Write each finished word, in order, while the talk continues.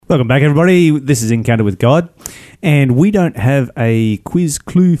Welcome back, everybody. This is Encounter with God, and we don't have a quiz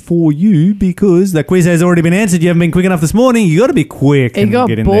clue for you because the quiz has already been answered. You haven't been quick enough this morning. You got to be quick. It got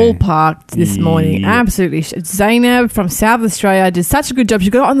get in ballparked this morning. Yeah. Absolutely. Zainab from South Australia did such a good job. She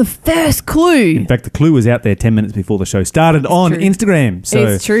got it on the first clue. In fact, the clue was out there 10 minutes before the show started on true. Instagram. So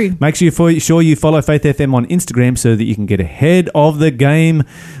It's true. Make sure you follow Faith FM on Instagram so that you can get ahead of the game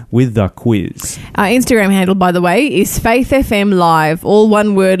with the quiz. Our Instagram handle, by the way, is Faith FM Live. All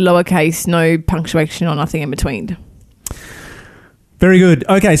one word, lowercase, no punctuation or nothing in between. Very good.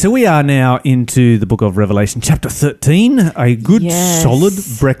 Okay, so we are now into the book of Revelation, chapter 13. A good, solid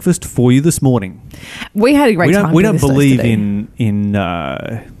breakfast for you this morning. We had a great time. We don't believe in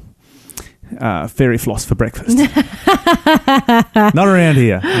fairy floss for breakfast. Not around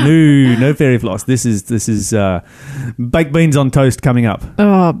here. No fairy floss. This is baked beans on toast coming up.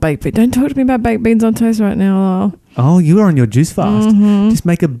 Oh, baked beans. Don't talk to me about baked beans on toast right now, Lyle. Oh, you are on your juice fast. Mm-hmm. Just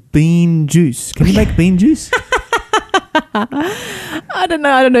make a bean juice. Can you make bean juice? I don't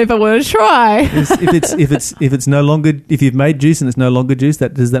know if I want to try. If it's no longer, if you've made juice and it's no longer juice,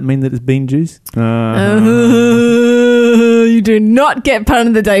 does that mean that it's bean juice? You do not get pun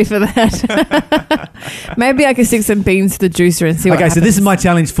of the day for that. Maybe I can stick some beans to the juicer and see what happens. So this is my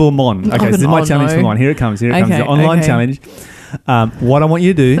challenge for Mon. Okay, so this is my challenge for Mon. Here it comes. The online challenge. What I want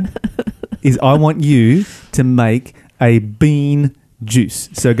you to do is I want you to make a bean juice.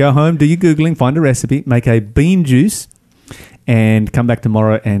 So go home, do your Googling, find a recipe, make a bean juice, and come back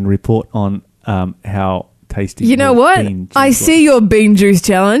tomorrow and report on how tasty. You know what? I see your bean juice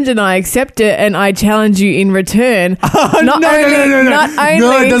challenge and I accept it and I challenge you in return. No,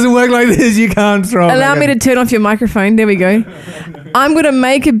 it doesn't work like this. You can't throw it. Allow me to turn off your microphone. There we go. I'm going to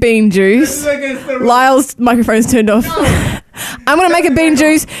make a bean juice. Lyle's microphone's turned off. I'm going to make a bean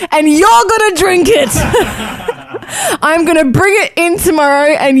juice and you're going to drink it. I'm going to bring it in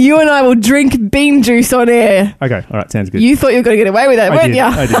tomorrow and you and I will drink bean juice on air. Okay, all right, sounds good. You thought you were going to get away with that, weren't you?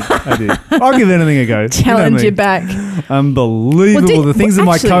 I did. I'll give anything a go. Challenge you back. Unbelievable. The things that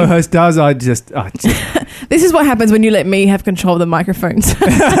my co-host does, I just... This is what happens when you let me have control of the microphones.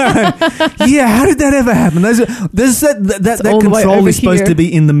 Yeah, how did that ever happen? That control is supposed to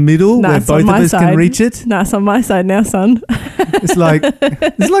be in the middle where both of us can reach it. No, it's on my side now, son. It's like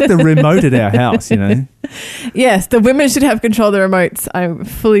the remote at our house, you know. Yes, the women should have control of the remotes. I'm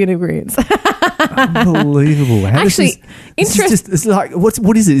fully in agreement. Unbelievable. Actually, interesting. It's like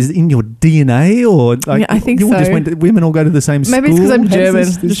what is it? Is it in your DNA or like? Yeah, I think so. Women all go to the same school. Maybe it's because I'm German.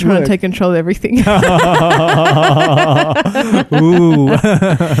 Just trying to take control of everything. Ooh.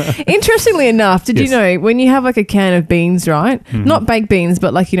 Interestingly enough, did you know when you have like a can of beans, right? Mm-hmm. Not baked beans,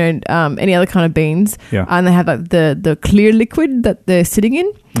 but like any other kind of beans, and they have like the clear liquid that they're sitting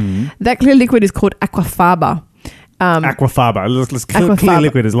in. Mm-hmm. That clear liquid is called aquafaba. Aquafaba. Clear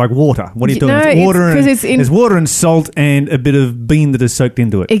liquid is like water. What are you doing? No, it's water there's water and salt and a bit of bean that is soaked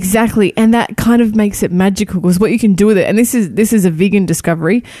into it. Exactly, and that kind of makes it magical because what you can do with it, and this is a vegan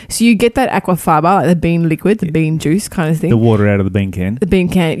discovery. So you get that aquafaba, like the bean liquid, the bean juice kind of thing. The water out of the bean can. The bean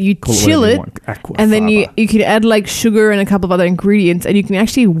can. You chill it, and then you can add like sugar and a couple of other ingredients, and you can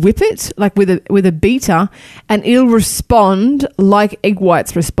actually whip it like with a beater, and it'll respond like egg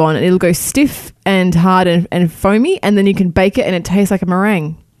whites respond, and it'll go stiff and hard and foamy, and then you can bake it and it tastes like a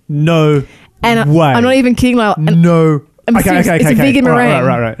meringue. No way. I'm not even kidding. No. Okay. It's a vegan meringue.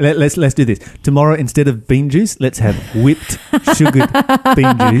 Right. Let's do this. Tomorrow, instead of bean juice, let's have whipped sugared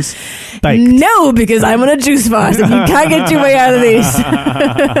bean juice baked. No, because I'm on a juice fast and you can't get your way out of this.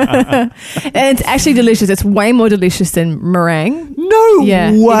 And it's actually delicious. It's way more delicious than meringue. No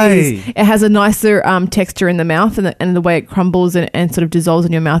way. It has a nicer texture in the mouth, and the way it crumbles and sort of dissolves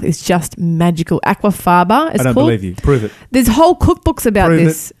in your mouth is just magical. Aquafaba. I don't believe you. Prove it. There's whole cookbooks about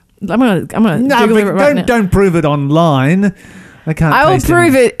this. I'm gonna Google it right now. Don't prove it online. I will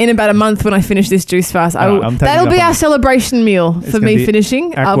prove it in about a month when I finish this juice fast. That'll be our celebration meal for me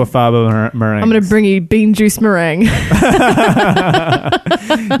finishing. Aquafaba meringue. I'm going to bring you bean juice meringue.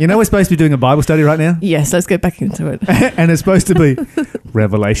 You know we're supposed to be doing a Bible study right now? Yes, let's get back into it. And it's supposed to be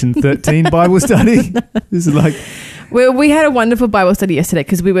Revelation 13 Bible study. This is like... Well, we had a wonderful Bible study yesterday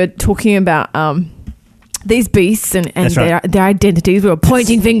because we were talking about... these beasts and their identities. We were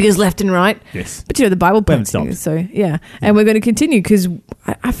pointing fingers left and right. Yes. But the Bible points fingers. So, yeah. And we're going to continue because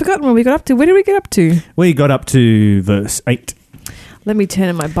I've forgotten where we got up to. Where did we get up to? We got up to verse 8. Let me turn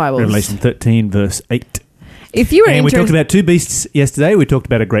in my Bible. Revelation 13, verse 8. If you were we talked about two beasts yesterday. We talked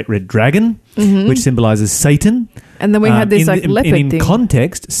about a great red dragon, which symbolizes Satan. And then we had this leopard thing. In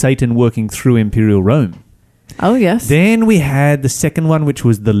context, Satan working through Imperial Rome. Oh, yes. Then we had the second one, which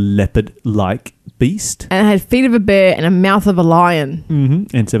was the leopard-like beast. And it had feet of a bear and a mouth of a lion.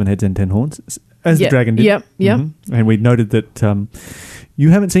 Mm-hmm. And 7 heads and 10 horns, as the dragon did. Yep. Mm-hmm. And we noted that you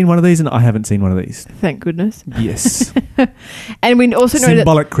haven't seen one of these and I haven't seen one of these. Thank goodness. Yes. And we also noted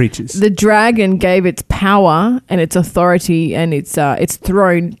symbolic creatures. The dragon gave its power and its authority and its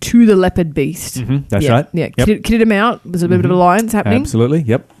throne to the leopard beast. Mm-hmm. That's right. Yeah. Yep. Kitted him out. There's a bit of alliance happening. Absolutely.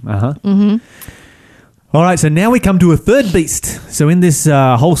 Yep. Uh-huh. Mm-hmm. All right, so now we come to a third beast. So in this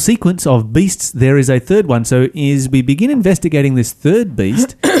whole sequence of beasts, there is a third one. So as we begin investigating this third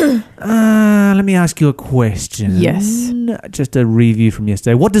beast, let me ask you a question. Yes. Just a review from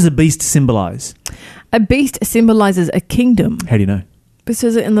yesterday. What does a beast symbolize? A beast symbolizes a kingdom. How do you know? It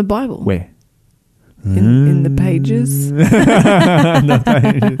says it in the Bible. Where? In the pages.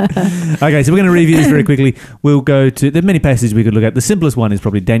 Okay, so we're going to review this very quickly. We'll go to... There are many passages we could look at. The simplest one is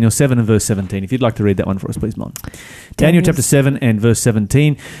probably Daniel 7 and verse 17. If you'd like to read that one for us, please, Mon. Daniel chapter 7 and verse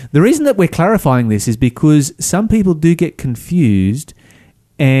 17. The reason that we're clarifying this is because some people do get confused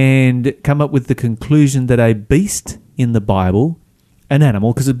and come up with the conclusion that a beast in the Bible... An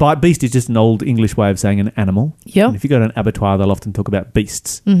animal, because a beast is just an old English way of saying an animal. Yep. And if you go to an abattoir, they'll often talk about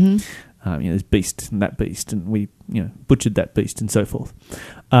beasts. Mm-hmm. There's beast and that beast, and we butchered that beast and so forth.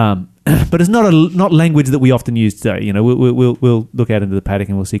 But it's not language that we often use today. We'll look out into the paddock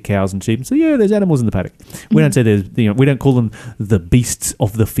and we'll see cows and sheep and say, yeah, there's animals in the paddock. Mm-hmm. We don't say we don't call them the beasts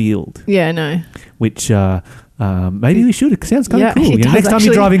of the field. Yeah, no. Which maybe we should. It sounds kind of cool. Next time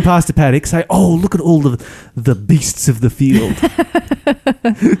you're driving past a paddock, say, oh, look at all the beasts of the field.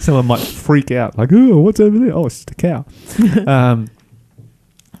 Someone might freak out, like, oh, what's over there? Oh, it's just a cow.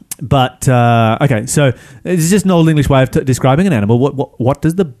 Okay, so it's just an old English way of describing an animal. What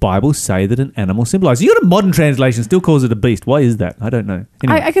does the Bible say that an animal symbolizes? You got a modern translation still calls it a beast. Why is that? I don't know.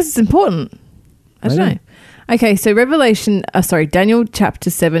 Anyway. I guess it's important. I don't know. Okay, so Daniel chapter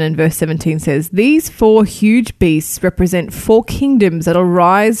 7 and verse 17 says, these 4 huge beasts represent 4 kingdoms that will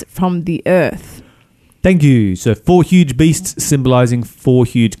rise from the earth. Thank you. So 4 huge beasts symbolizing 4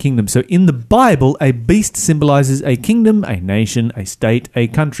 huge kingdoms. So in the Bible, a beast symbolizes a kingdom, a nation, a state, a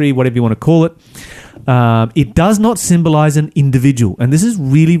country, whatever you want to call it. It does not symbolize an individual. And this is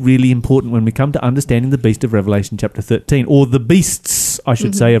really, really important when we come to understanding the beast of Revelation chapter 13, or the beasts, I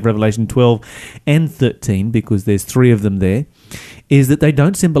should say, of Revelation 12 and 13, because there's 3 of them there, is that they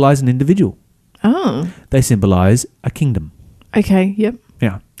don't symbolize an individual. Oh. They symbolize a kingdom. Okay, yep.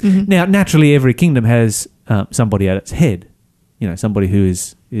 Yeah. Mm-hmm. Now, naturally, every kingdom has somebody at its head, somebody who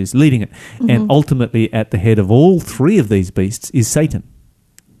is leading it. Mm-hmm. And ultimately, at the head of all 3 of these beasts is Satan.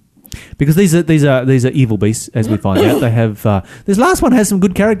 Because these are evil beasts, as we find out. They have this last one has some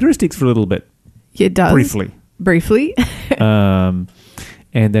good characteristics for a little bit. Yeah, it does. Briefly. And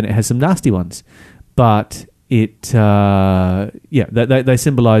then it has some nasty ones. But it they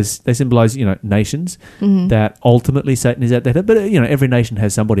symbolize nations, mm-hmm. that ultimately Satan is at the head. But every nation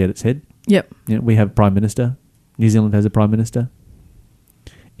has somebody at its head. Yep. We have a prime minister. New Zealand has a prime minister.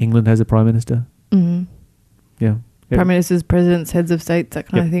 England has a prime minister. Mm-hmm. Yeah. Prime ministers, presidents, heads of state, that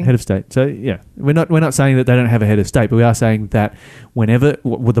kind of thing. Head of state. So we're not saying that they don't have a head of state, but we are saying that whenever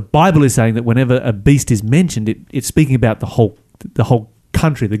the Bible is saying that whenever a beast is mentioned, it's speaking about the whole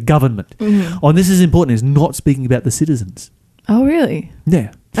country, the government. Mm-hmm. Oh, and this is important. It's not speaking about the citizens. Oh, really?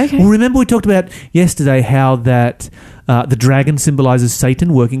 Yeah. Okay. Well, remember we talked about yesterday how that the dragon symbolizes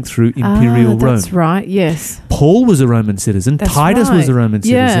Satan working through imperial Rome. That's right, yes. Paul was a Roman citizen. That's Titus was a Roman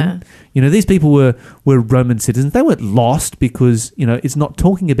citizen. Yeah. These people were Roman citizens. They weren't lost because, it's not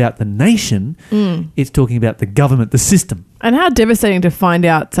talking about the nation. It's talking about the government, the system. And how devastating to find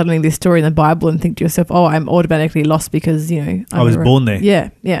out suddenly this story in the Bible and think to yourself, oh, I'm automatically lost because, I was born there. Yeah.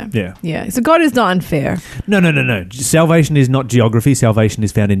 So God is not unfair. No. Salvation is not geography. Salvation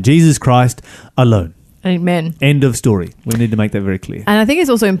is found in Jesus Christ alone. Amen. End of story. We need to make that very clear. And I think it's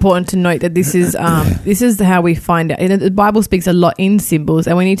also important to note that this is how we find out. The Bible speaks a lot in symbols,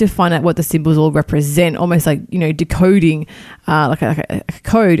 and we need to find out what the symbols all represent, almost like decoding like a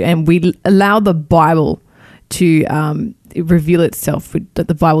code. And we allow the Bible to reveal itself, that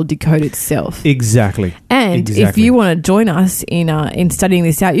the Bible decode itself. Exactly. And if you want to join us in studying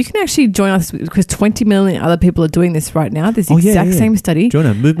this out, you can actually join us because 20 million other people are doing this right now. This exact same study. Join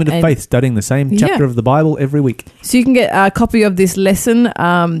a movement of faith studying the same chapter of the Bible every week. So you can get a copy of this lesson.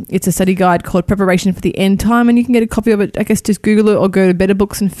 It's a study guide called Preparation for the End Time, and you can get a copy of it. I guess just Google it or go to Better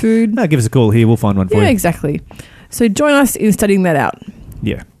Books and Food. No, give us a call here. We'll find one for you. Yeah, exactly. So join us in studying that out.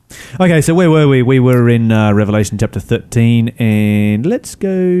 Yeah. Okay, so where were we? We were in Revelation chapter 13, and let's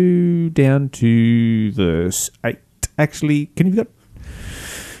go down to verse 8. Actually, can you...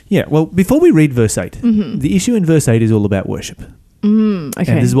 Yeah, well, before we read verse 8, the issue in verse 8 is all about worship.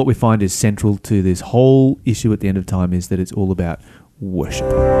 Okay. And this is what we find is central to this whole issue at the end of time, is that it's all about worship.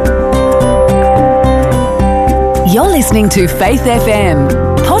 You're listening to Faith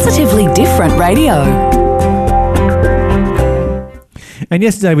FM, positively different radio. And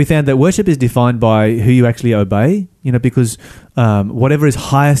yesterday we found that worship is defined by who you actually obey, because whatever is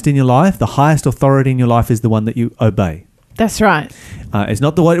highest in your life, the highest authority in your life is the one that you obey. That's right. It's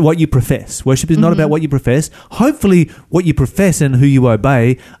not what you profess. Worship is not about what you profess. Hopefully what you profess and who you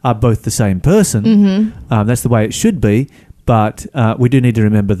obey are both the same person. That's the way it should be. But we do need to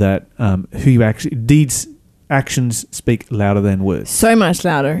remember that who you actually... Actions speak louder than words. So much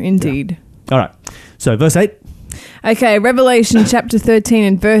louder, indeed. Yeah. All right. So verse 8. Okay, Revelation chapter 13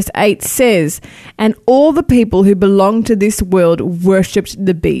 and verse 8 says, "And all the people who belong to this world worshipped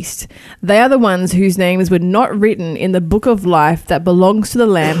the beast. They are the ones whose names were not written in the book of life that belongs to the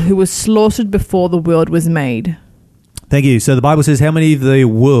Lamb who was slaughtered before the world was made." Thank you. So the Bible says how many of the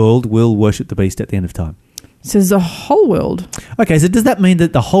world will worship the beast at the end of time? It says the whole world. Okay, so does that mean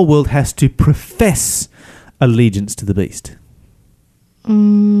that the whole world has to profess allegiance to the beast?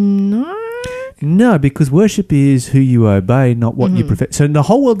 No. No, because worship is who you obey, not what you profess. So the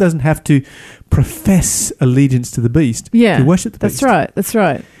whole world doesn't have to profess allegiance to the beast to worship the beast. That's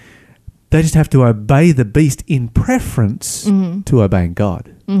right. They just have to obey the beast in preference to obeying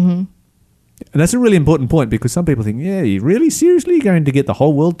God. And that's a really important point, because some people think, yeah, you really seriously going to get the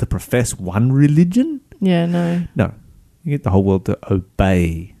whole world to profess one religion? Yeah, no. No, you get the whole world to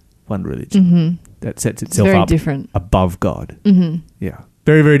obey one religion. That sets itself very up different. Above God. Yeah,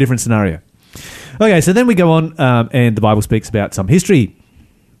 very, very different scenario. Okay, so then we go on and the Bible speaks about some history.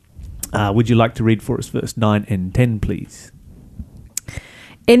 Would you like to read for us verse 9 and 10, please?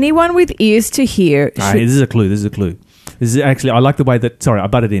 "Anyone with ears to hear..." This is a clue. This is actually, I like the way that... Sorry, I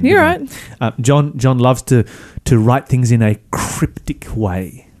butted in. You're right. John loves to write things in a cryptic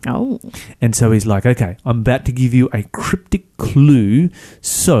way. Oh. And so he's like, okay, I'm about to give you a cryptic clue.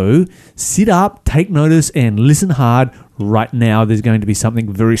 So sit up, take notice, and listen hard. Right now, there's going to be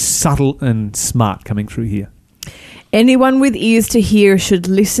something very subtle and smart coming through here. "Anyone with ears to hear should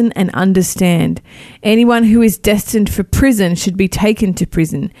listen and understand. Anyone who is destined for prison should be taken to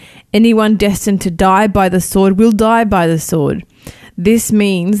prison. Anyone destined to die by the sword will die by the sword. This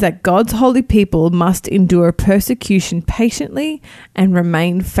means that God's holy people must endure persecution patiently and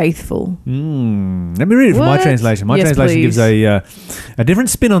remain faithful." Let me read it from my translation. My translation please. gives a different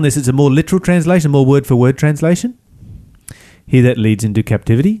spin on this. It's a more literal translation, more word-for-word translation. "He that leads into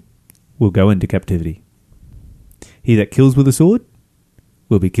captivity will go into captivity. He that kills with a sword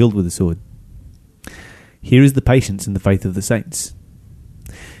will be killed with a sword. Here is the patience and the faith of the saints."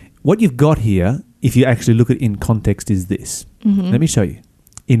 What you've got here, if you actually look at it in context, is this. Let me show you.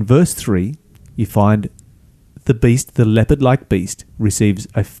 In verse 3, you find the beast, the leopard-like beast, receives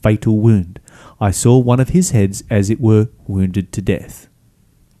a fatal wound. "I saw one of his heads, as it were, wounded to death."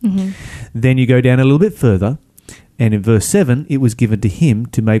 Then you go down a little bit further, and in verse 7, it was given to him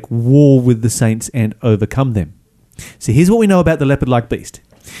to make war with the saints and overcome them. So here's what we know about the leopard-like beast.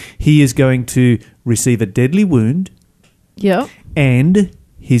 He is going to receive a deadly wound. Yep. And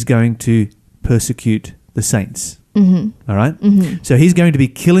he's going to persecute the saints. All right? So he's going to be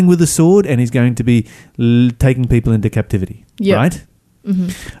killing with the sword, and he's going to be taking people into captivity. Yep. Right?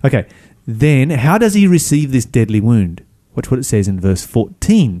 Okay. Then how does he receive this deadly wound? Watch what it says in verse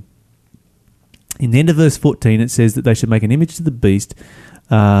 14. In the end of verse 14, it says that they should make an image to the beast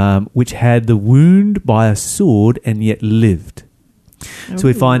which had the wound by a sword and yet lived. So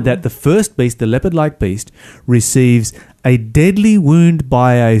we find that the first beast, the leopard-like beast, receives a deadly wound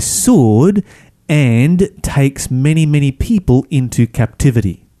by a sword and takes many, many people into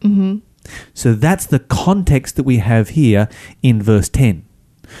captivity. So that's the context that we have here in verse 10.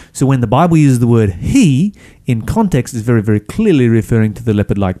 So when the Bible uses the word he, in context is very, very clearly referring to the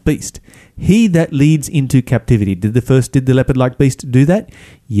leopard-like beast. He that leads into captivity. Did the leopard-like beast do that?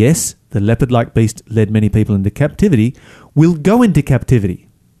 Yes, the leopard-like beast led many people into captivity, will go into captivity.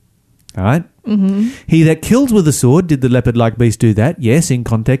 All right? He that kills with the sword, did the leopard-like beast do that? Yes, in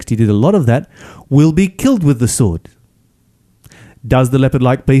context he did a lot of that, will be killed with the sword. Does the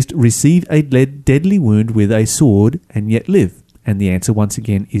leopard-like beast receive a deadly wound with a sword and yet live? And the answer once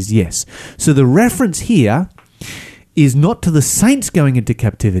again is yes. So the reference here is not to the saints going into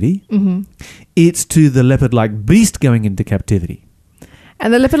captivity, it's to the leopard-like beast going into captivity.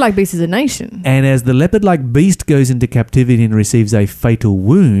 And the leopard-like beast is a nation. And as the leopard-like beast goes into captivity and receives a fatal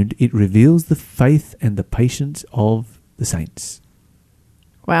wound, it reveals the faith and the patience of the saints.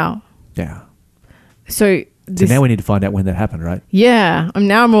 Wow. Yeah. So So now we need to find out when that happened, right? Yeah.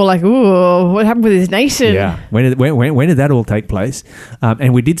 Now I'm all like, ooh, what happened with this nation? Yeah. When did that all take place?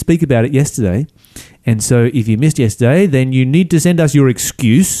 And we did speak about it yesterday. And so if you missed yesterday, then you need to send us your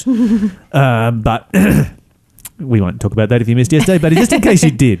excuse. But we won't talk about that if you missed yesterday. But just in case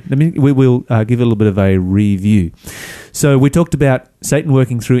you did, we will give a little bit of a review. So we talked about Satan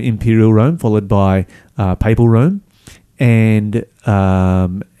working through imperial Rome, followed by papal Rome. And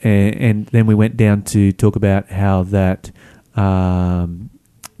then we went down to talk about how that the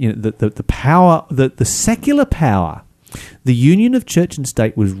power, the secular power, the union of church and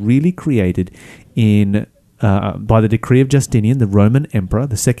state was really created in by the decree of Justinian, the Roman emperor,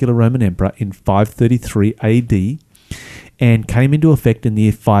 the secular Roman emperor, in 533 AD, and came into effect in the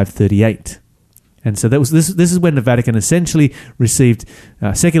year 538. And so this is when the Vatican essentially received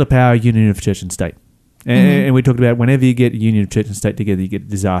secular power, union of church and state. And we talked about whenever you get a union of church and state together, you get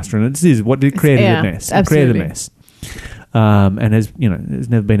disaster, and this is what created a mess. It created a mess, and there's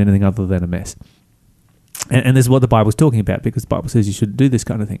never been anything other than a mess. And this is what the Bible's talking about, because the Bible says you should do this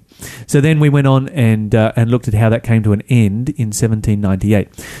kind of thing. So then we went on and looked at how that came to an end in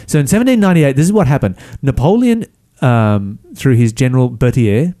 1798. So in 1798, this is what happened. Napoleon, through his general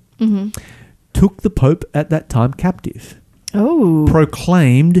Berthier, took the Pope at that time captive. Oh,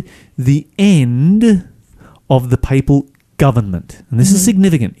 proclaimed the end of the papal government. And this is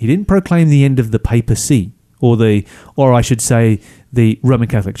significant. He didn't proclaim the end of the papacy, or I should say the Roman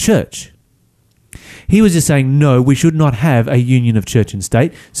Catholic Church. He was just saying, no, we should not have a union of church and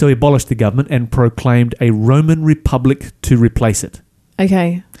state. So he abolished the government and proclaimed a Roman republic to replace it.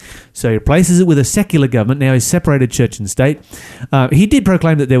 Okay. So he replaces it with a secular government. Now he's separated church and state. He did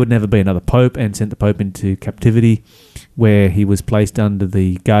proclaim that there would never be another pope and sent the pope into captivity, where he was placed under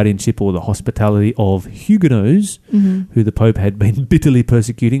the guardianship or the hospitality of Huguenots, who the pope had been bitterly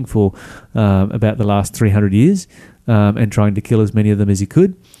persecuting for about the last 300 years and trying to kill as many of them as he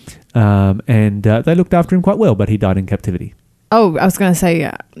could. And they looked after him quite well, but he died in captivity. Oh, I was going to say,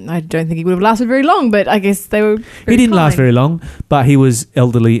 I don't think he would have lasted very long, but I guess they were He didn't last very long, but he was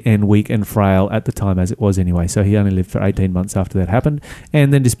elderly and weak and frail at the time, as it was anyway. So he only lived for 18 months after that happened.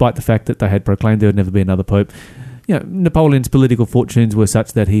 And then despite the fact that they had proclaimed there would never be another pope, Napoleon's political fortunes were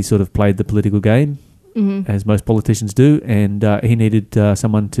such that he sort of played the political game, as most politicians do, and he needed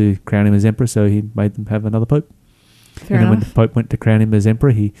someone to crown him as emperor, so he made them have another pope. Fair and then enough. when the Pope went to crown him as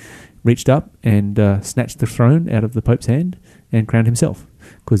emperor, he reached up and snatched the throne out of the Pope's hand and crowned himself,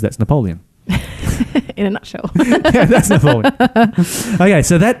 because that's Napoleon. In a nutshell. Yeah, that's Napoleon. Okay,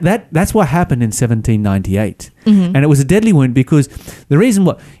 so that's what happened in 1798. And it was a deadly wound because the reason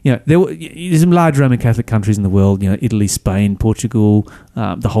there's some large Roman Catholic countries in the world, Italy, Spain, Portugal,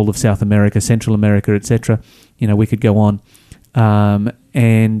 the whole of South America, Central America, etc. We could go on.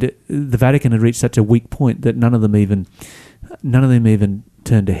 And the Vatican had reached such a weak point that none of them even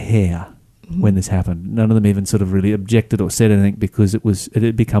turned a hair when this happened. None of them even sort of really objected or said anything, because it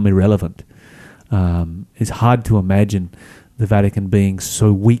had become irrelevant. It's hard to imagine the Vatican being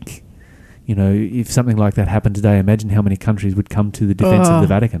so weak. If something like that happened today, imagine how many countries would come to the defense of the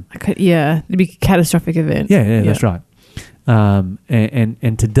Vatican. It'd be a catastrophic event. Yeah, that's right.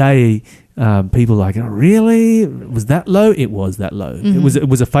 And today, people are like, oh, really? Was that low? It was that low. It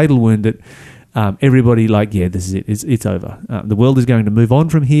was a fatal wound that everybody this is it. It's over. The world is going to move on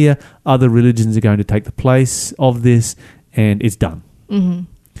from here. Other religions are going to take the place of this, and it's done.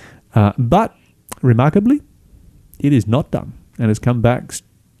 But remarkably, it is not done, and has come back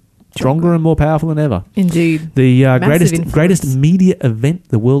stronger and more powerful than ever. Indeed. The greatest media event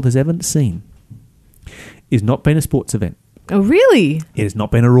the world has ever seen is not been a sports event. Oh, really? It has not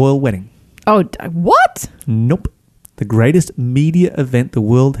been a royal wedding. Oh, what? Nope. The greatest media event the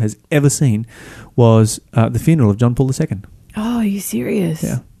world has ever seen was the funeral of John Paul II. Oh, are you serious?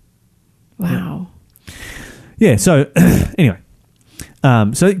 Yeah. Wow. Yeah, so anyway.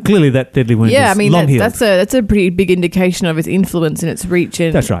 So clearly that deadly wound is long healed. That's a pretty big indication of its influence and its reach.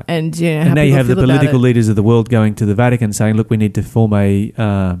 That's right. And and now you have the political leaders of the world going to the Vatican saying, look, we need to form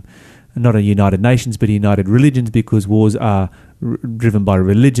not a United Nations, but a United Religions, because wars are driven by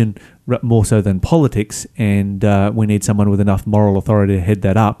religion more so than politics, and we need someone with enough moral authority to head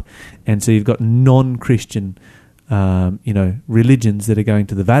that up. And so you've got non-Christian religions that are going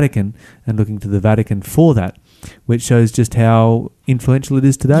to the Vatican and looking to the Vatican for that, which shows just how influential it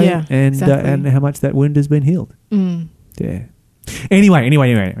is today, and how much that wound has been healed. Yeah.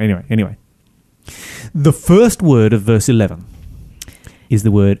 Anyway. The first word of verse 11 is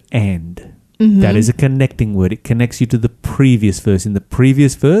the word "and." That is a connecting word. It connects you to the previous verse. In the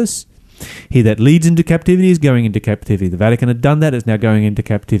previous verse, He that leads into captivity is going into captivity. The Vatican had done that. It's now going into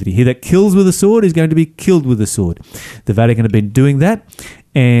captivity. He that kills with a sword is going to be killed with a sword. The Vatican have been doing that,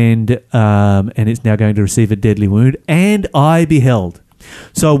 and it's now going to receive a deadly wound. And I beheld.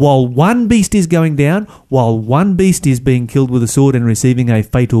 So while one beast is going down, while one beast is being killed with a sword and receiving a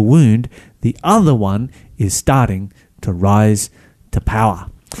fatal wound, the other one is starting to rise to power.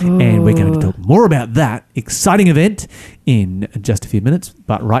 Ooh. And we're going to talk more about that exciting event in just a few minutes.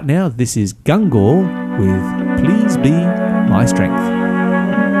 But right now, this is Gungor with Please Be My Strength.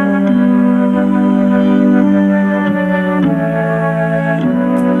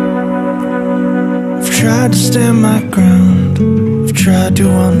 I've tried to stand my ground, I've tried to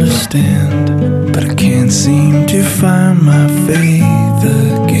understand, but I can't seem to find my faith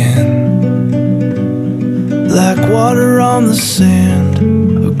again. Like water on the sand,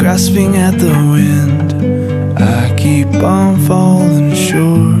 or grasping at the wind, I keep on falling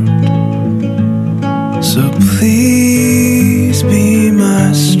short. So please be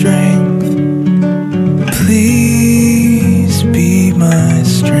my strength, please be my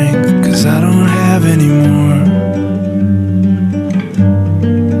strength, 'cause I don't have any more,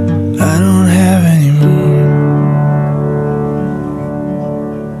 I don't have any more.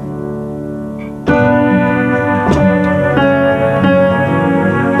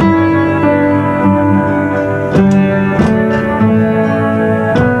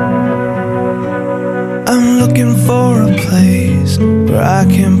 I'm looking for a place where I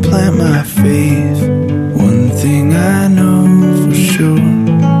can plant my faith. One thing I know for sure,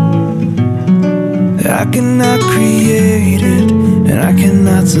 I cannot create it, and I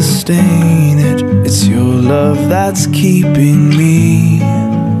cannot sustain it. It's your love that's keeping me.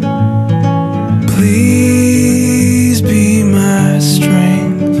 Please be my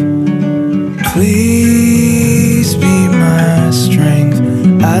strength, please be my strength.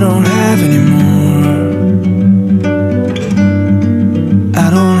 I don't have any more, I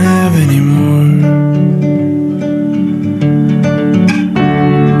don't have any more.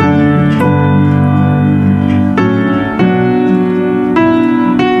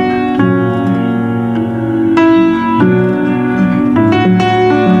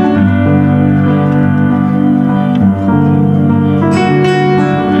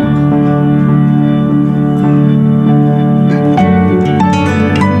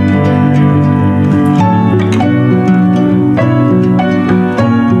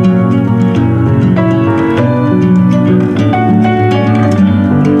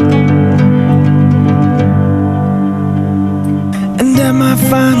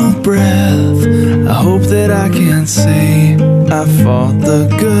 Breath, I hope that I can say I fought the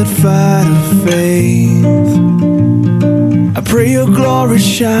good fight of faith. I pray your glory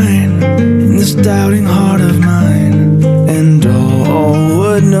shine in this doubting heart of mine, and all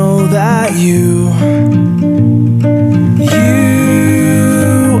would know that you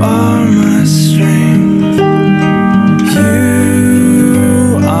are my strength,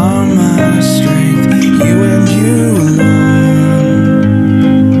 you are my strength, you and you alone.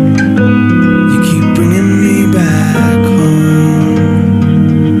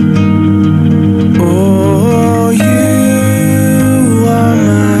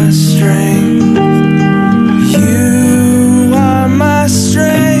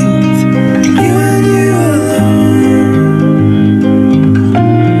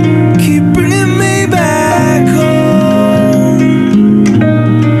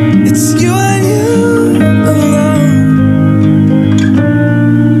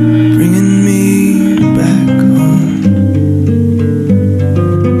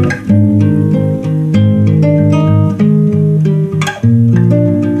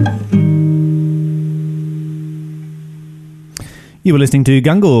 You were listening to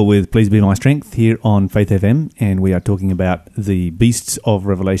Gungor with Please Be My Strength here on Faith FM, and we are talking about the beasts of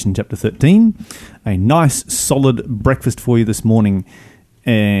Revelation chapter 13. A nice, solid breakfast for you this morning,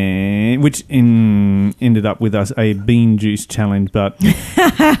 which ended up with us a bean juice challenge, but...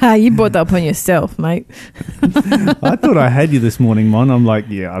 You brought that upon yourself, mate. I thought I had you this morning, Mon. I'm like,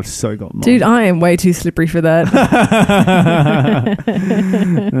 yeah, I've so got mine. Dude, I am way too slippery for that.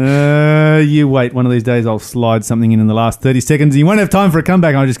 You wait. One of these days I'll slide something in the last 30 seconds. You won't have time for a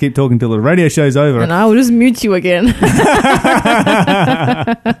comeback. I'll just keep talking till the radio show's over. And I will just mute you again.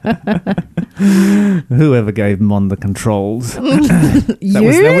 Whoever gave Mon the controls. That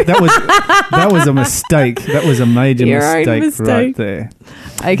was a mistake. That was a major mistake right there.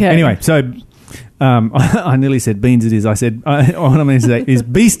 Okay. Anyway, so I nearly said beans it is. I said, what I'm going to say is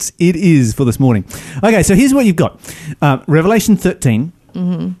beasts it is for this morning. Okay, so here's what you've got. Revelation 13.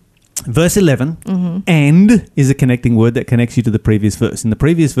 Mm-hmm. Verse 11, and is a connecting word that connects you to the previous verse. In the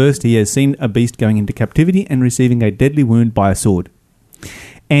previous verse, he has seen a beast going into captivity and receiving a deadly wound by a sword.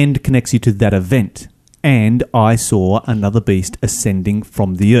 And connects you to that event. And I saw another beast ascending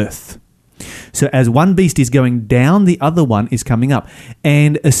from the earth. So as one beast is going down, the other one is coming up.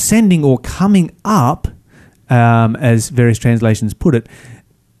 And ascending or coming up, as various translations put it,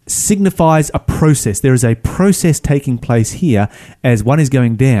 signifies a process. There is a process taking place here as one is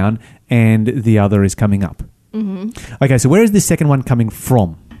going down and the other is coming up. Mm-hmm. Okay, so where is this second one coming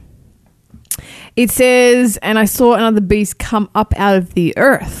from? It says, and I saw another beast come up out of the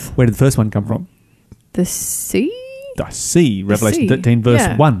earth. Where did the first one come from? The sea? The sea. Revelation 13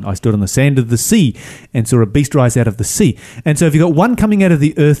 verse 1. I stood on the sand of the sea and saw a beast rise out of the sea. And so if you've got one coming out of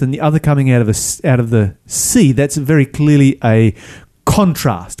the earth and the other coming out of the sea, that's very clearly a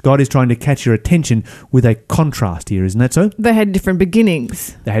contrast. God is trying to catch your attention with a contrast here, isn't that so? They had different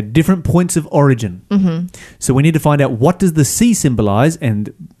beginnings. They had different points of origin. Mm-hmm. So we need to find out, what does the sea symbolize,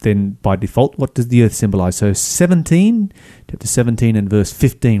 and then by default, what does the earth symbolize? So chapter 17 and verse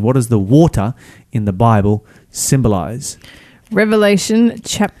 15, what does the water in the Bible symbolize? Revelation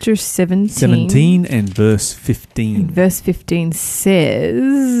chapter 17 and verse 15. And verse 15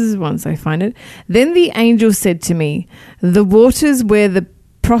 says, once I find it, then the angel said to me, the waters where the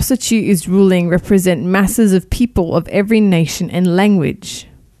prostitute is ruling represent masses of people of every nation and language.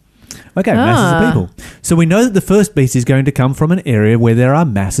 Okay, masses of people. So we know that the first beast is going to come from an area where there are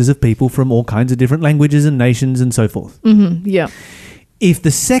masses of people from all kinds of different languages and nations and so forth. Mm-hmm, yeah. If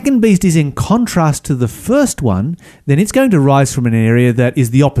the second beast is in contrast to the first one, then it's going to rise from an area that is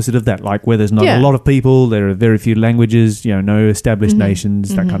the opposite of that, like where there's not a lot of people, there are very few languages, no established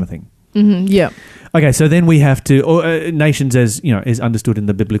nations, that kind of thing. Mm-hmm, yeah. Okay, so then we have to, nations as, is understood in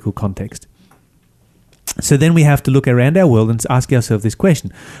the biblical context. So then we have to look around our world and ask ourselves this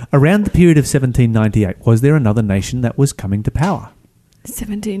question. Around the period of 1798, was there another nation that was coming to power?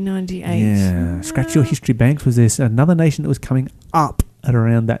 1798. Yeah. Scratch your history banks. Was there another nation that was coming up at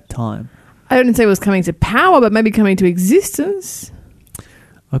around that time? I wouldn't say it was coming to power, but maybe coming to existence.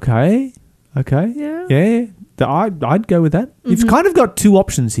 Okay. Yeah. Yeah. I'd go with that. Mm-hmm. You've kind of got two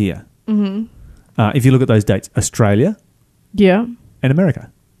options here. Mm-hmm. If you look at those dates, Australia. Yeah. And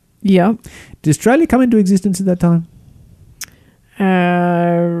America. Yeah. Did Australia come into existence at that time?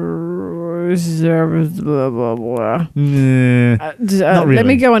 Blah, blah, blah. Not really. Let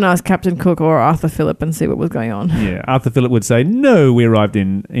me go and ask Captain Cook or Arthur Phillip and see what was going on. Yeah, Arthur Phillip would say, no, we arrived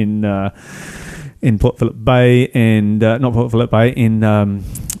in Port Phillip Bay and not Port Phillip Bay, in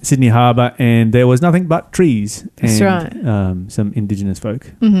Sydney Harbour, and there was nothing but trees and that's right. Some indigenous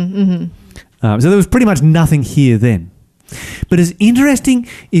folk. Mm-hmm, mm-hmm. So there was pretty much nothing here then. But it's interesting,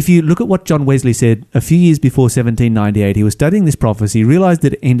 if you look at what John Wesley said a few years before 1798, he was studying this prophecy, realised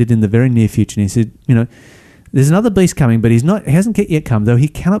that it ended in the very near future, and he said, there's another beast coming, but he hasn't yet come, though he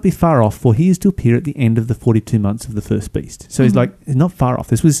cannot be far off, for he is to appear at the end of the 42 months of the first beast. So he's not far off.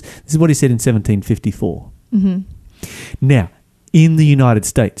 This is what he said in 1754. Mm-hmm. Now, in the United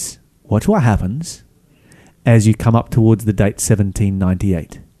States, watch what happens as you come up towards the date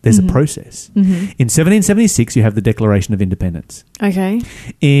 1798. There's a process. Mm-hmm. In 1776, you have the Declaration of Independence. Okay.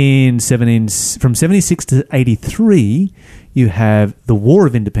 From 76 to 83, you have the War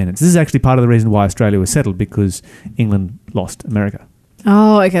of Independence. This is actually part of the reason why Australia was settled, because England lost America.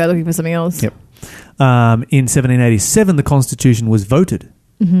 Oh, okay. They're looking for something else. Yep. In 1787, the Constitution was voted.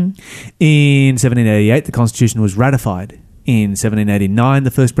 Mm-hmm. In 1788, the Constitution was ratified. In 1789,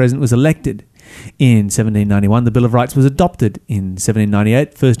 the first president was elected. In 1791, the Bill of Rights was adopted. In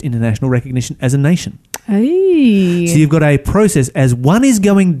 1798, first international recognition as a nation. Hey. So you've got a process as one is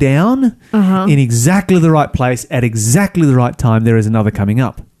going down in exactly the right place at exactly the right time. There is another coming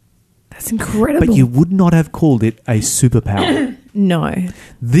up. That's incredible. But you would not have called it a superpower. No.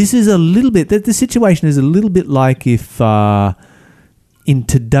 This is a little bit, the situation is a little bit like if in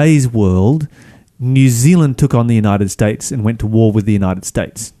today's world, New Zealand took on the United States and went to war with the United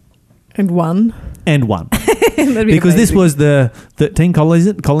States. And won. Because this was the 13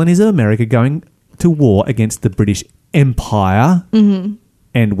 colonies of America going to war against the British Empire and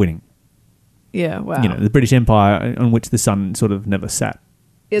winning. Yeah, wow. The British Empire on which the sun sort of never set.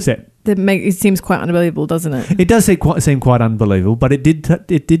 It seems quite unbelievable, doesn't it? It does seem quite unbelievable, but it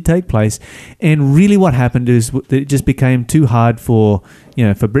did take place. And really what happened is that it just became too hard for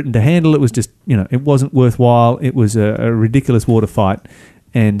Britain to handle. It was just, it wasn't worthwhile. It was a ridiculous war to fight.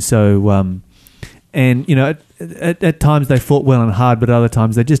 And so, at times they fought well and hard, but other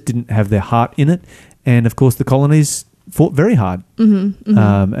times they just didn't have their heart in it. And of course, the colonies fought very hard,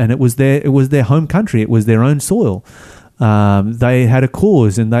 and it was their home country. It was their own soil, they had a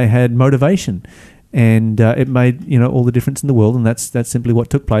cause and they had motivation. And it made, all the difference in the world, and that's simply what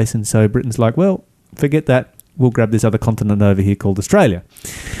took place. And so Britain's like, well, forget that. We'll grab this other continent over here called Australia.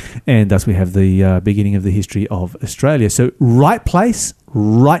 And thus we have the beginning of the history of Australia. So right place,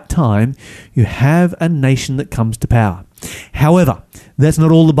 right time, you have a nation that comes to power. However, that's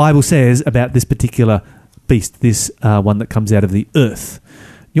not all the Bible says about this particular beast, this one that comes out of the earth.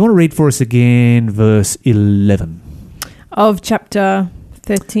 You want to read for us again verse 11? Of chapter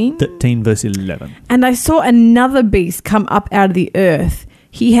 13? 13 verse 11. And I saw another beast come up out of the earth.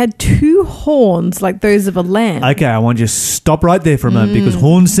 He had 2 horns like those of a lamb. Okay, I want you to stop right there for a moment because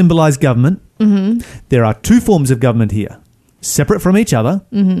horns symbolize government. Mm-hmm. There are 2 forms of government here, separate from each other,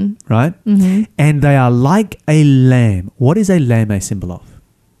 right? Mm-hmm. And they are like a lamb. What is a lamb a symbol of?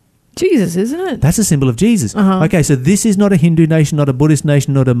 Jesus, isn't it? That's a symbol of Jesus. Uh-huh. Okay, so this is not a Hindu nation, not a Buddhist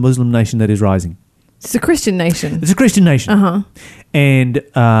nation, not a Muslim nation that is rising. It's a Christian nation. It's a Christian nation. Uh-huh. And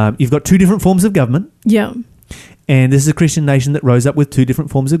you've got 2 different forms of government. Yeah. And this is a Christian nation that rose up with 2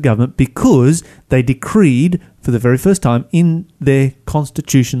 different forms of government because they decreed for the very first time in their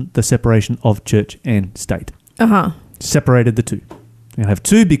constitution the separation of church and state. Uh-huh. Separated the 2. You have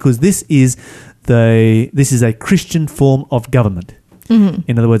 2 because this is a Christian form of government. Mm-hmm.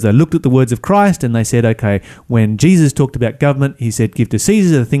 In other words, they looked at the words of Christ and they said, okay, when Jesus talked about government, he said, give to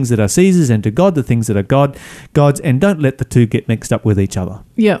Caesar the things that are Caesar's and to God the things that are God's, and don't let the 2 get mixed up with each other.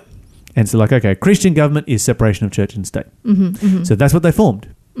 Yeah. And so like, okay, Christian government is separation of church and state. Mm-hmm, mm-hmm. So that's what they formed.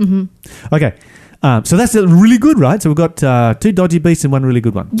 Mm-hmm. Okay. So that's really good, right? So we've got 2 dodgy beasts and 1 really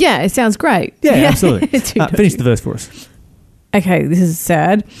good one. Yeah, it sounds great. Yeah, absolutely. Finish the verse for us. Okay, this is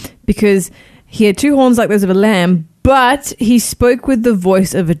sad because he had 2 horns like those of a lamb, but he spoke with the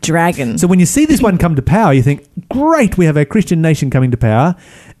voice of a dragon. So when you see this one come to power, you think, great, we have a Christian nation coming to power.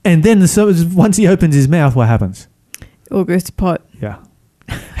 And then once he opens his mouth, what happens? It all goes to pot. Yeah.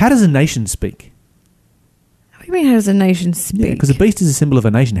 How does a nation speak? What do you mean, how does a nation speak? Yeah, because a beast is a symbol of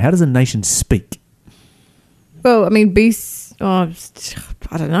a nation. How does a nation speak? Well, I mean, beasts, I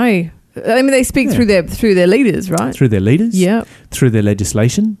don't know. I mean, they speak through their leaders, right? Through their leaders? Yeah. Through their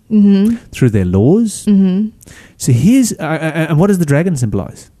legislation? Mm-hmm. Through their laws? Mm-hmm. So here's... and what does the dragon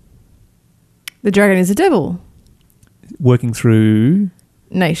symbolize? The dragon is the devil. Working through...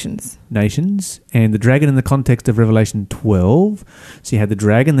 Nations. And the dragon in the context of Revelation 12. So you had the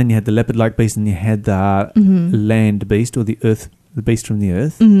dragon, then you had the leopard-like beast, and you had the land beast or the beast from the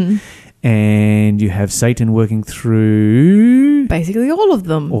earth. Mm-hmm. And you have Satan working through... Basically all of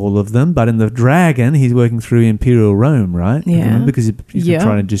them. All of them. But in the dragon, he's working through Imperial Rome, right? Yeah. Because he's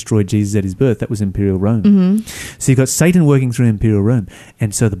trying to destroy Jesus at his birth. That was Imperial Rome. Mm-hmm. So you've got Satan working through Imperial Rome.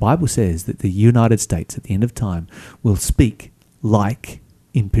 And so the Bible says that the United States at the end of time will speak like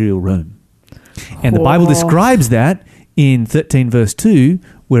Imperial Rome. And the Bible describes that in 13 verse 2,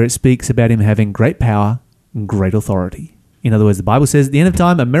 where it speaks about him having great power and great authority. In other words, the Bible says at the end of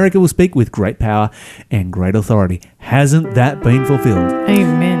time, America will speak with great power and great authority. Hasn't that been fulfilled?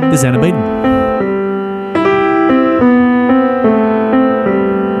 Amen. This is Anna Beaton.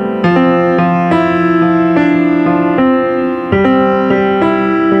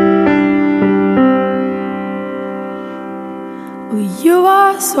 You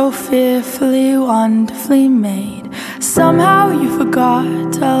are so fearfully, wonderfully made. Somehow you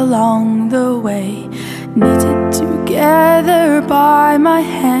forgot along the way. Knitted together by my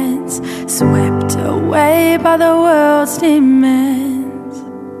hands, swept away by the world's demands.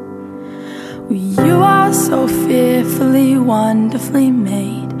 You are so fearfully, wonderfully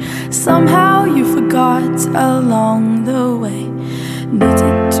made. Somehow you forgot along the way.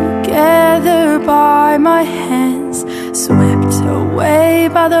 Knitted together by my hands, swept away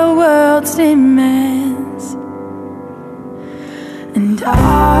by the world's demands. And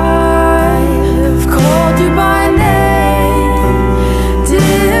I have called you by name,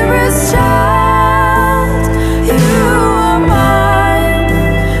 dearest child. You are mine,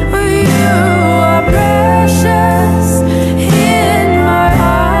 you are precious in my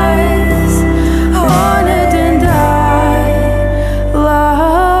eyes, honored, and I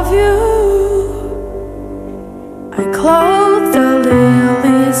love you. I clothe the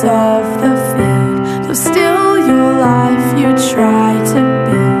lilies of the field, though still your life you try to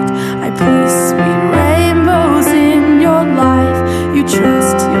build. I place sweet rainbows in your life. You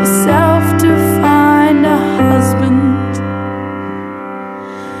trust yourself to find a husband.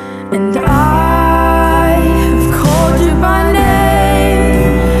 And I have called you by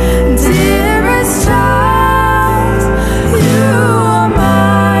name, dearest child. You are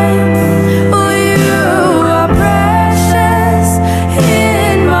mine, you are precious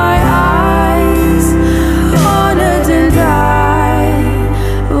in my eyes, honored and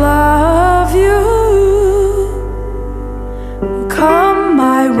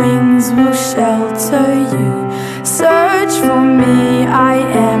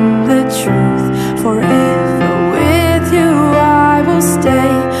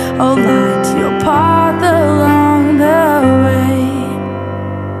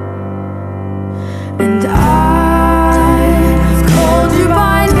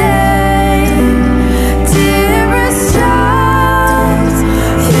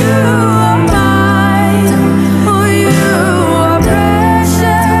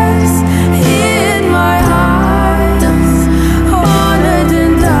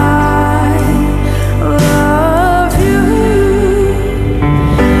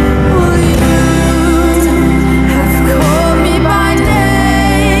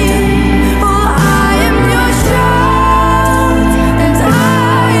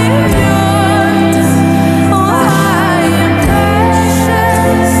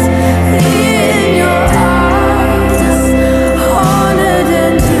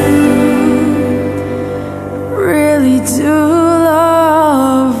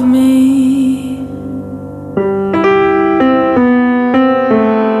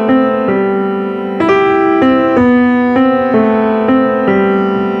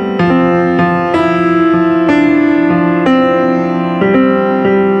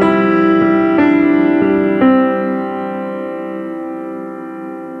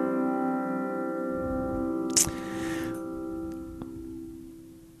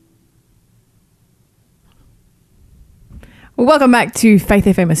welcome back to Faith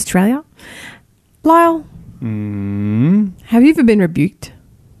FM Australia. Lyle, have you ever been rebuked?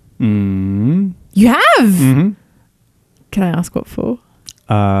 You have? Can I ask what for?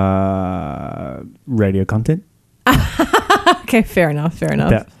 Radio content. Okay, fair enough.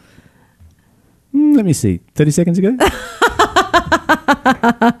 Let me see. 30 seconds ago?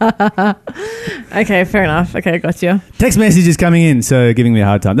 Okay, fair enough. Okay, I got you. Text messages coming in, so giving me a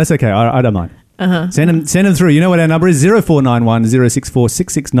hard time. That's okay. I don't mind. Send them through. You know what our number is? 0491 064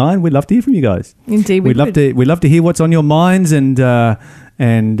 669. We'd love to hear from you guys. Indeed, we'd love to hear what's on your minds and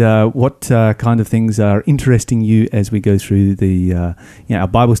what kind of things are interesting you as we go through the our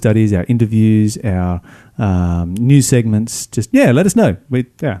Bible studies, our interviews, our news segments. Just let us know.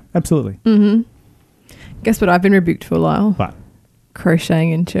 Absolutely. Guess what I've been rebuked for, Lyle? What?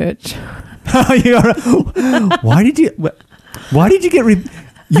 Crocheting in church. Why did you get?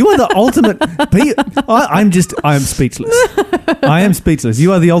 You are the ultimate. I am speechless. I am speechless.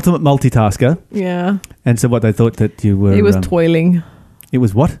 You are the ultimate multitasker. Yeah. And so what they thought that you were. It was toiling. It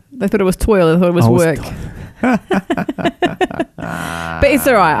was what? They thought it was toil. They thought it was work. But it's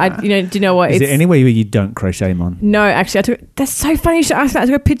all right. Do you know what? Is there any way where you don't crochet, Mon? No, actually, that's so funny you should ask that. I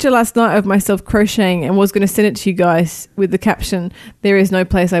took a picture last night of myself crocheting and was going to send it to you guys with the caption, "There is no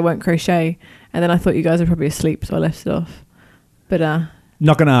place I won't crochet." And then I thought you guys were probably asleep, so I left it off. But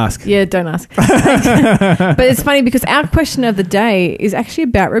not going to ask. Yeah, don't ask. But it's funny because our question of the day is actually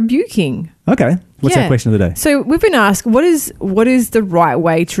about rebuking. Okay. What's our question of the day? So we've been asked, what is the right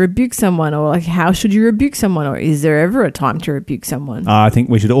way to rebuke someone, or like how should you rebuke someone, or is there ever a time to rebuke someone? I think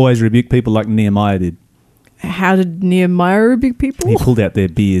we should always rebuke people like Nehemiah did. How did Nehemiah rebuke people? He pulled out their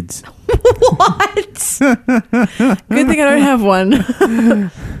beards. What? Good thing I don't have one.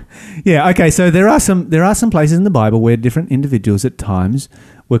 Yeah, okay, so there are some places in the Bible where different individuals at times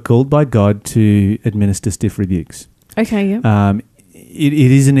were called by God to administer stiff rebukes. Okay, yeah. It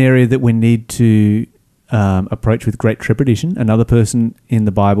is an area that we need to approach with great trepidation. Another person in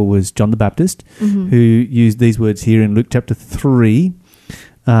the Bible was John the Baptist, who used these words here in Luke chapter 3.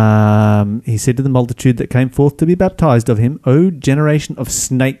 He said to the multitude that came forth to be baptized of him, "O generation of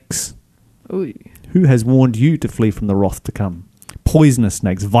snakes, Ooh. who has warned you to flee from the wrath to come?" Poisonous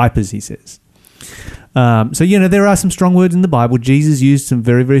snakes, vipers, he says. So, there are some strong words in the Bible. Jesus used some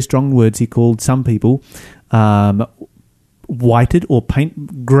very, very strong words. He called some people whited or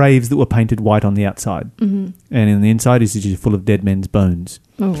graves that were painted white on the outside. And in the inside is just full of dead men's bones.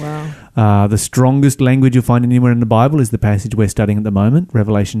 Oh, wow. The strongest language you'll find anywhere in the Bible is the passage we're studying at the moment,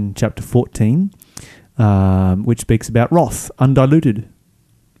 Revelation chapter 14, which speaks about wrath, undiluted,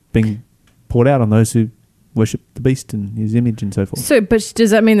 being poured out on those who worship the beast and his image and so forth. So, but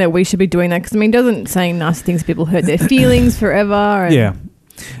does that mean that we should be doing that? Because, doesn't saying nasty things to people hurt their feelings forever? Yeah.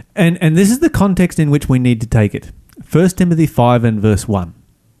 And this is the context in which we need to take it. 1 Timothy 5 and verse 1.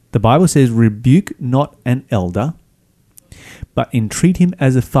 The Bible says, "Rebuke not an elder, but entreat him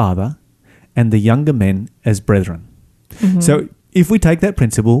as a father, and the younger men as brethren." So if we take that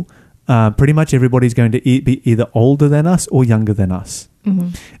principle, pretty much everybody's going to be either older than us or younger than us.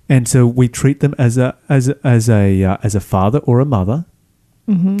 And so we treat them as a father or a mother,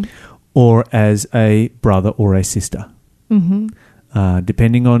 or as a brother or a sister,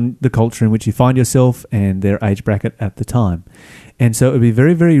 depending on the culture in which you find yourself and their age bracket at the time. And so it would be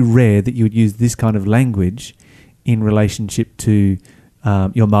very, very rare that you would use this kind of language in relationship to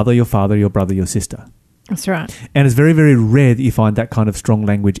your mother, your father, your brother, your sister. That's right. And it's very, very rare that you find that kind of strong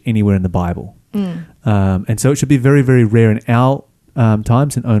language anywhere in the Bible. And so it should be very, very rare in our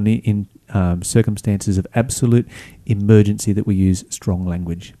times and only in circumstances of absolute emergency that we use strong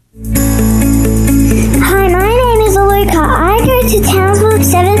language. Hi, my name is Aluka. I go to Townsville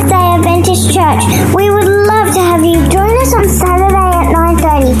Seventh-day Adventist Church. We would love to have you join us on Saturday at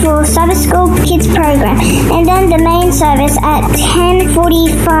 9:30 for Sabbath School Kids program, and then the main service at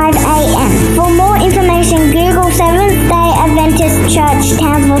 10:45 a.m. For more information, Google Seventh-day Adventist Church,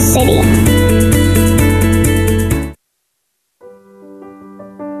 Townsville City.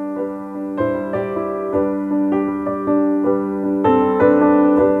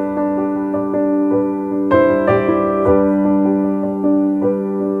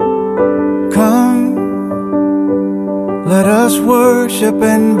 Let us worship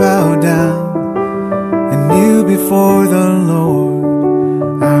and bow down and kneel before the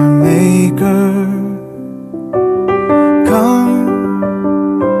Lord, our Maker.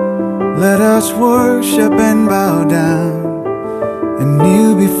 Come, let us worship and bow down and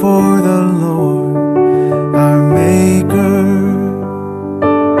kneel before the Lord, our Maker.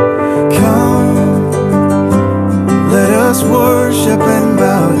 Come, let us worship and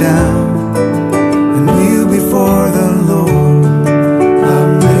bow down and kneel before the Lord,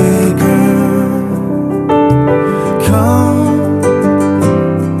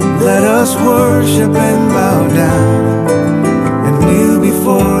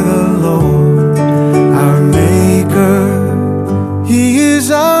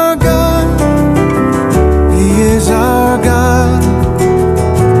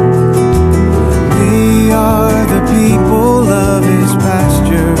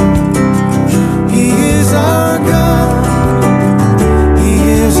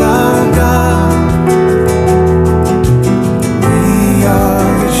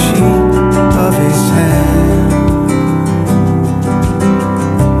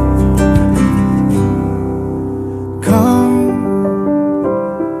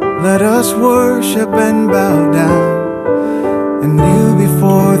 let us worship and bow down and kneel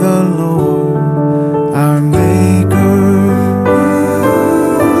before the Lord, our Maker.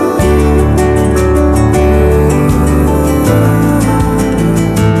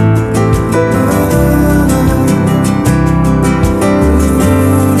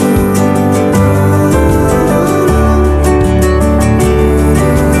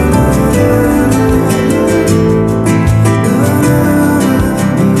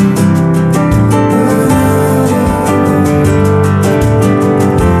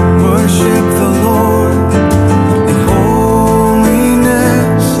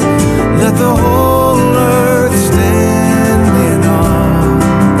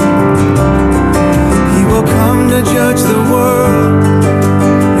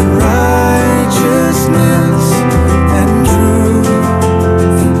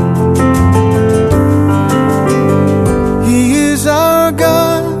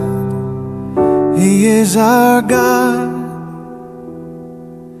 Our God,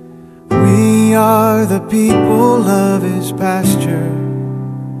 we are the people of His pasture.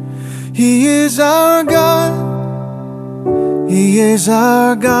 He is our God, He is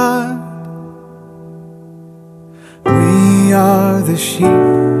our God. We are the sheep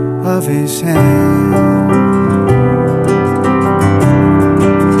of His hand.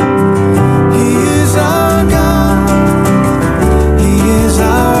 He is our God, He is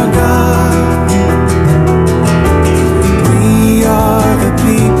our God.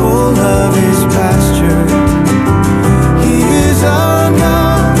 People of His pasture. He is our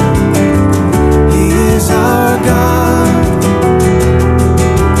God, He is our God.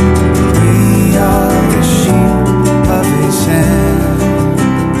 We are the sheep of His hand.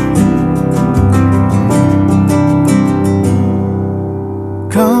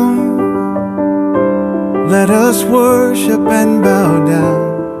 Come, let us worship and bow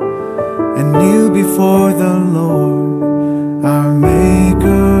down and kneel before the Lord, our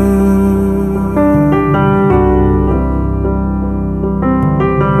Maker.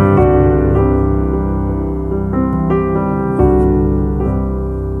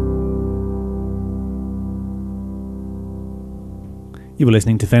 You were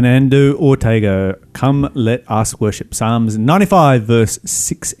listening to Fernando Ortega. Come, let us worship. Psalms 95, verse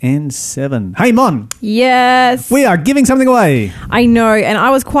 6 and 7. Hey, Mon. Yes. We are giving something away. I know. And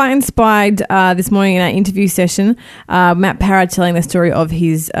I was quite inspired this morning in our interview session. Matt Parra telling the story of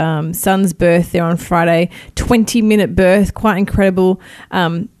his son's birth there on Friday. 20-minute birth. Quite incredible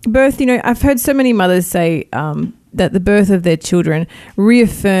birth. You know, I've heard so many mothers say that the birth of their children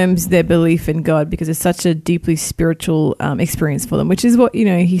reaffirms their belief in God because it's such a deeply spiritual experience for them, which is what, you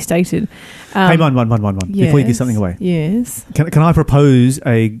know, he stated. Hey, Mon. Yes, before you give something away. Yes. Can I propose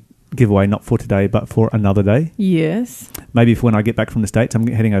a giveaway, not for today, but for another day? Yes. Maybe for when I get back from the States. I'm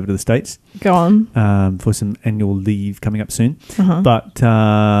heading over to the States. Go on. For some annual leave coming up soon. Uh-huh. But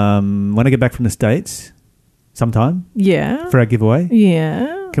when I get back from the States, sometime. Yeah. For our giveaway.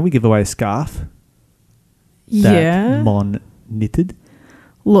 Yeah. Can we give away a scarf? That Mon knitted.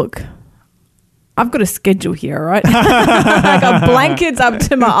 Look, I've got a schedule here, all right? I got blankets up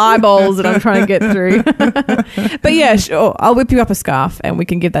to my eyeballs that I'm trying to get through. But yeah, sure. I'll whip you up a scarf and we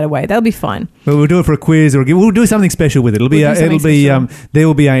can give that away. That'll be fine. Well, we'll do it for a quiz or we'll do something special with it. There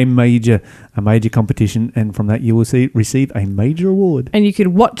will be a major competition, and from that you will receive a major award. And you could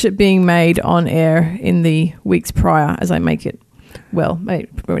watch it being made on air in the weeks prior as I make it. Well, maybe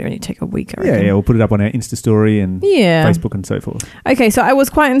only take a week. I reckon. Yeah, we'll put it up on our Insta story and Facebook and so forth. Okay, so I was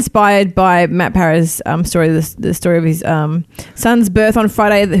quite inspired by Matt Parra's story, the story of his son's birth on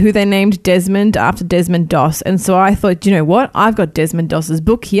Friday, who they named Desmond after Desmond Doss. And so I thought, you know what? I've got Desmond Doss's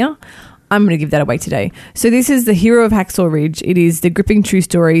book here. I'm going to give that away today. So this is The Hero of Hacksaw Ridge. It is the gripping true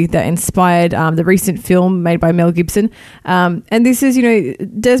story that inspired the recent film made by Mel Gibson. And this is, you know,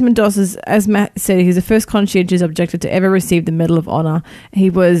 Desmond Doss, as Matt said, he's the first conscientious objector to ever receive the Medal of Honor. He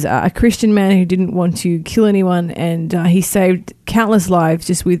was a Christian man who didn't want to kill anyone, and he saved countless lives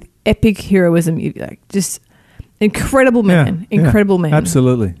just with epic heroism. Just incredible man. Incredible man.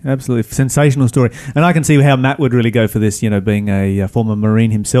 Absolutely. Sensational story. And I can see how Matt would really go for this, you know, being a former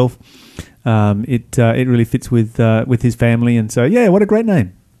Marine himself. It really fits with his family. And so, yeah, what a great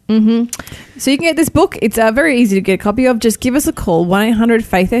name. Mm-hmm. So you can get this book. It's very easy to get a copy of. Just give us a call,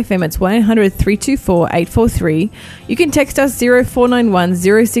 1-800-FAITH-FM. It's 1-800-324-843. You can text us 0491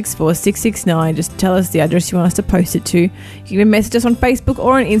 064 669. Just tell us the address you want us to post it to. You can message us on Facebook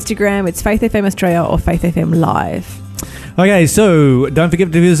or on Instagram. It's Faith FM Australia or Faith FM Live. Okay, so don't forget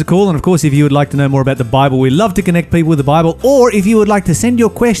to give us a call. And, of course, if you would like to know more about the Bible, we love to connect people with the Bible. Or if you would like to send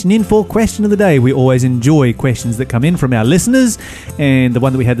your question in for Question of the Day, we always enjoy questions that come in from our listeners. And the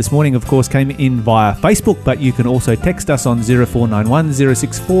one that we had this morning, of course, came in via Facebook. But you can also text us on 0491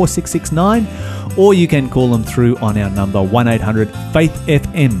 064 669. Or you can call them through on our number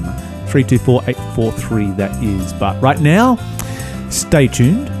 1-800-FAITH-FM. 324-843, that is. But right now, stay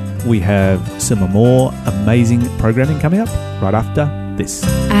tuned. We have some more amazing programming coming up right after this.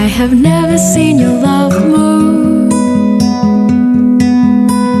 I have never seen your love move.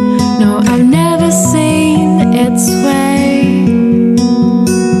 No, I've never seen it sway.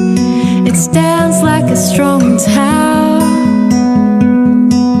 It stands like a strong tower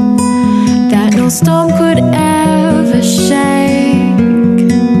that no storm could ever shake.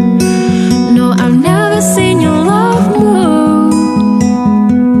 No, I've never seen your love move.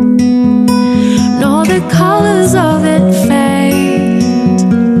 Colors of it fade.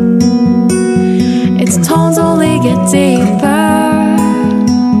 Its tones only get deeper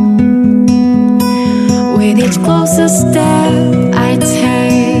with each closer step I take.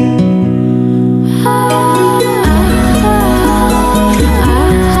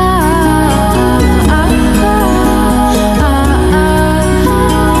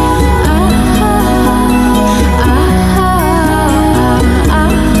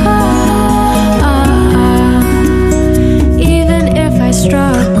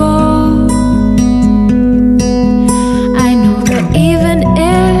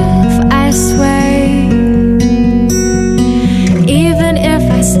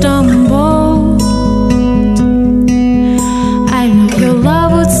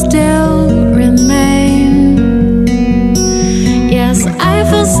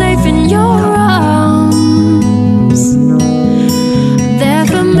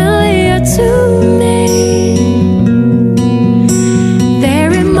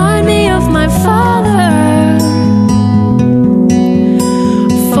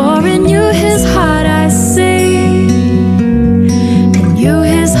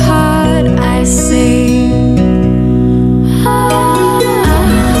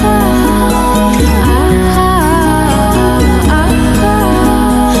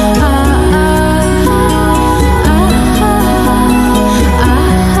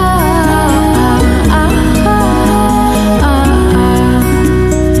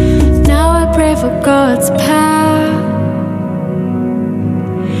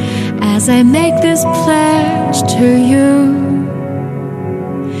 As I make this pledge to you,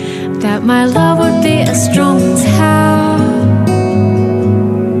 that my love would be a strong tower,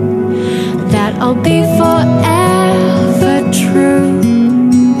 that I'll be forever true.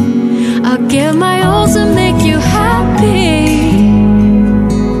 I'll give my all to make you happy,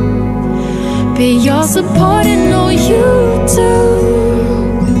 be your support and know you do,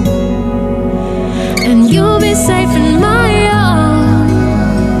 and you'll be safe